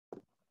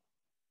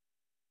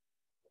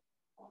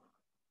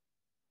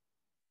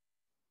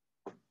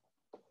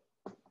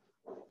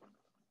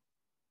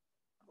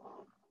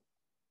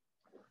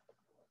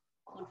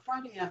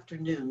Friday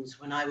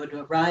afternoons, when I would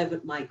arrive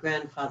at my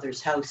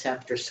grandfather's house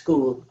after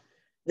school,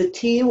 the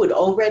tea would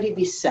already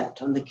be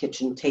set on the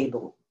kitchen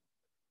table.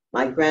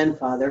 My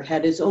grandfather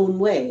had his own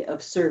way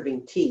of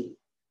serving tea.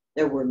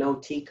 There were no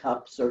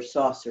teacups or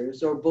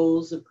saucers or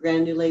bowls of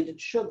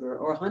granulated sugar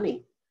or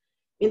honey.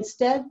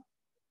 Instead,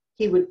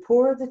 he would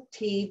pour the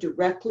tea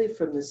directly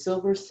from the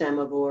silver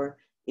samovar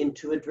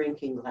into a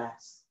drinking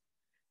glass.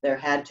 There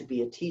had to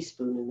be a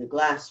teaspoon in the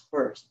glass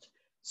first,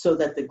 so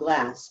that the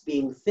glass,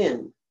 being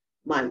thin,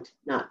 might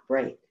not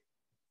break.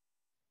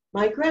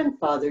 My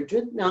grandfather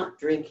did not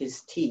drink his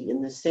tea in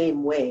the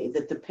same way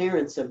that the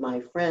parents of my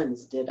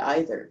friends did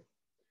either.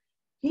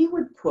 He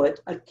would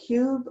put a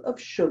cube of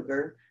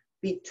sugar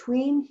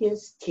between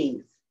his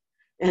teeth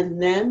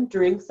and then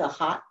drink the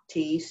hot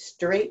tea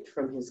straight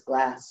from his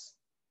glass.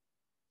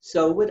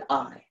 So would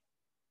I.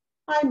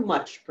 I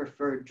much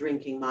preferred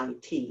drinking my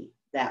tea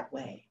that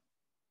way.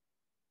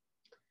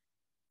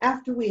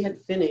 After we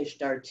had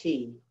finished our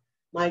tea,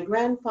 my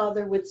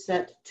grandfather would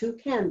set 2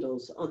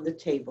 candles on the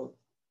table.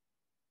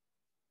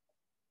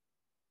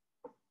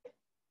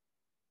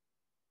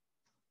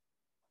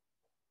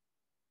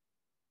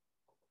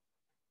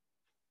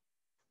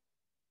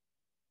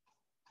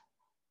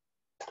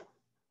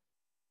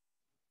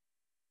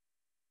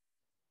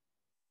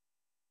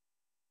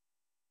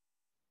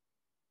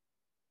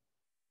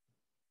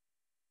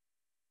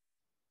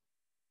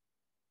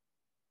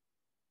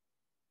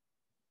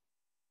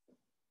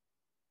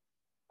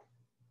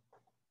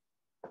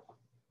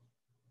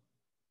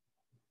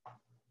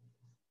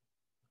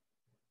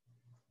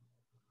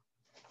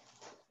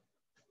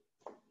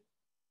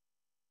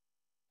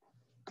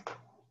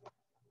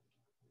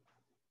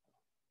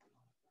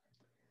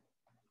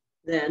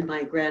 Then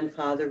my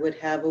grandfather would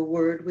have a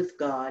word with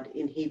God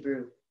in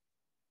Hebrew.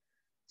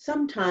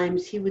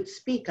 Sometimes he would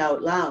speak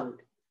out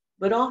loud,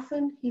 but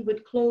often he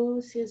would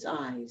close his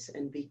eyes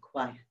and be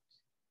quiet.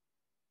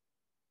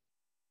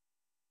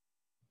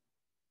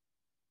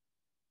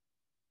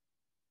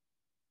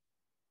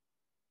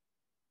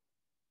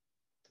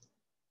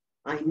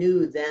 I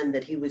knew then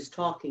that he was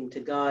talking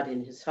to God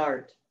in his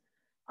heart.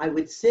 I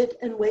would sit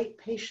and wait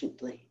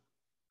patiently,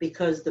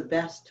 because the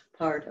best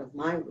part of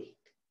my week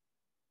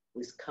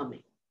was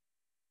coming.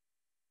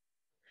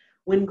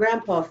 When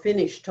Grandpa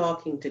finished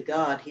talking to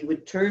God, he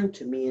would turn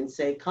to me and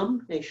say,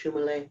 "Come,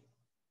 Neshumale."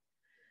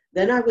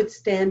 Then I would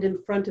stand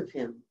in front of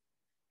him,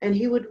 and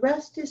he would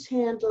rest his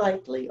hand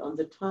lightly on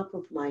the top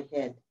of my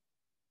head.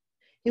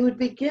 He would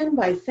begin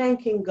by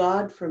thanking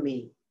God for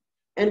me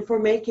and for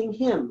making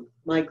him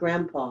my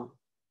grandpa.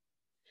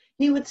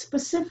 He would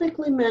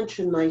specifically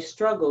mention my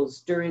struggles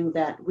during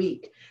that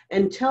week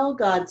and tell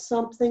God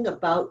something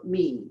about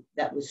me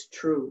that was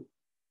true.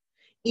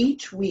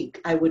 Each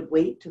week, I would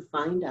wait to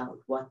find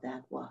out what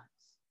that was.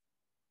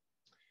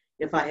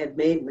 If I had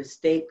made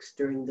mistakes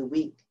during the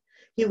week,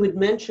 he would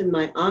mention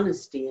my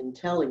honesty in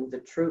telling the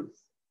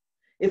truth.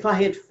 If I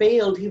had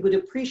failed, he would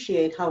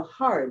appreciate how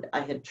hard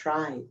I had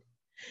tried.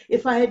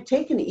 If I had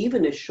taken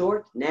even a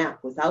short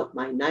nap without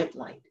my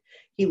nightlight,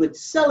 he would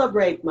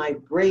celebrate my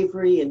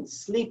bravery in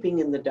sleeping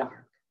in the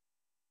dark.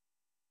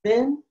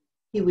 Then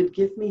he would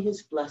give me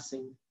his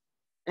blessing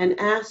and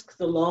ask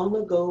the long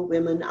ago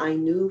women I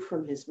knew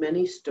from his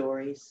many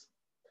stories,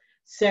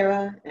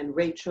 Sarah and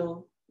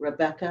Rachel,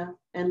 Rebecca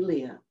and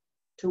Leah,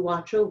 to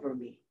watch over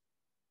me.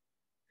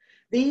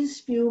 These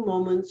few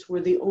moments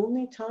were the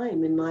only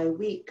time in my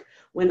week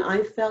when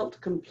I felt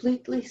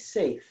completely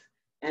safe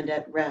and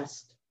at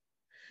rest.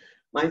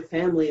 My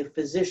family of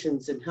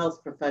physicians and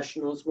health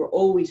professionals were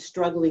always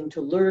struggling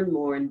to learn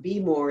more and be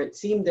more. It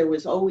seemed there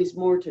was always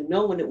more to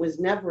know, and it was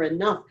never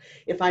enough.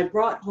 If I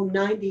brought home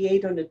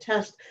 98 on a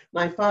test,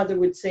 my father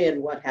would say,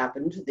 "And what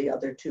happened to the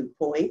other 2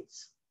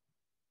 points?"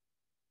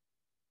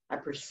 I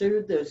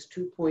pursued those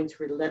 2 points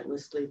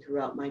relentlessly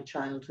throughout my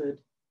childhood,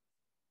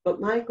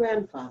 but my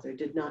grandfather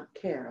did not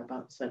care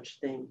about such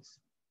things.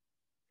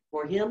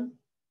 For him,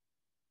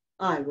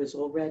 I was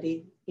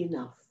already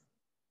enough.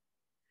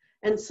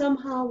 And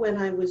somehow when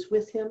I was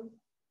with him,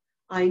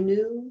 I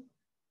knew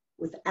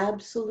with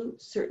absolute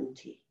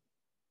certainty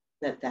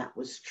that that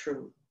was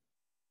true.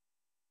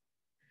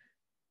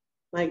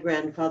 My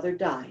grandfather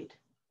died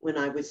when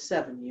I was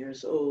 7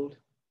 years old.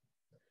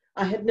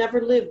 I had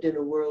never lived in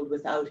a world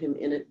without him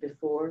in it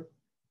before,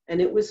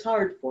 and it was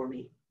hard for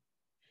me.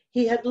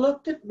 He had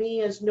looked at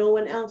me as no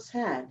one else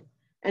had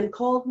and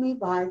called me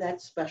by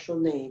that special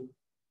name,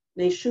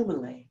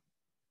 Neshumale,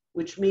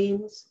 which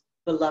means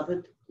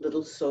beloved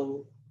little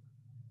soul.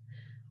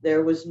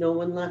 There was no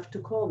one left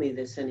to call me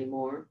this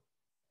anymore.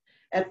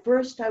 At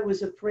first, I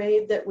was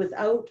afraid that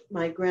without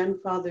my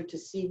grandfather to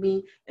see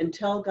me and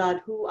tell God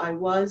who I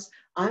was,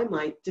 I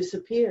might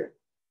disappear.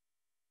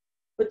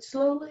 But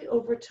slowly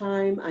over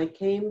time, I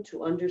came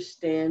to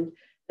understand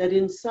that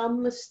in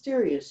some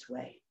mysterious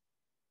way,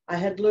 I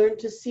had learned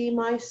to see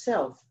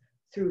myself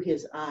through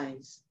his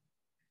eyes,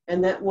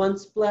 and that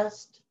once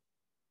blessed,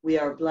 we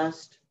are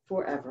blessed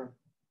forever.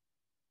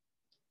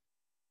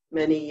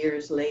 Many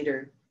years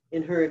later,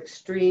 in her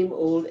extreme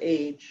old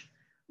age,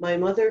 my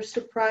mother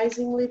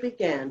surprisingly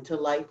began to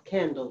light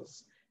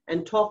candles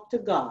and talk to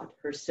God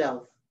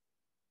herself.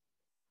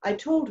 I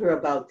told her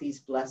about these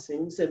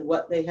blessings and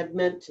what they had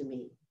meant to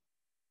me.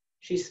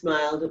 She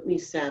smiled at me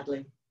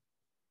sadly.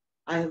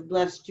 I have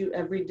blessed you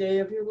every day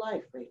of your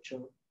life,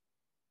 Rachel.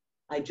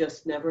 I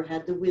just never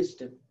had the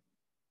wisdom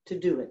to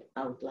do it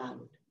out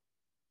loud.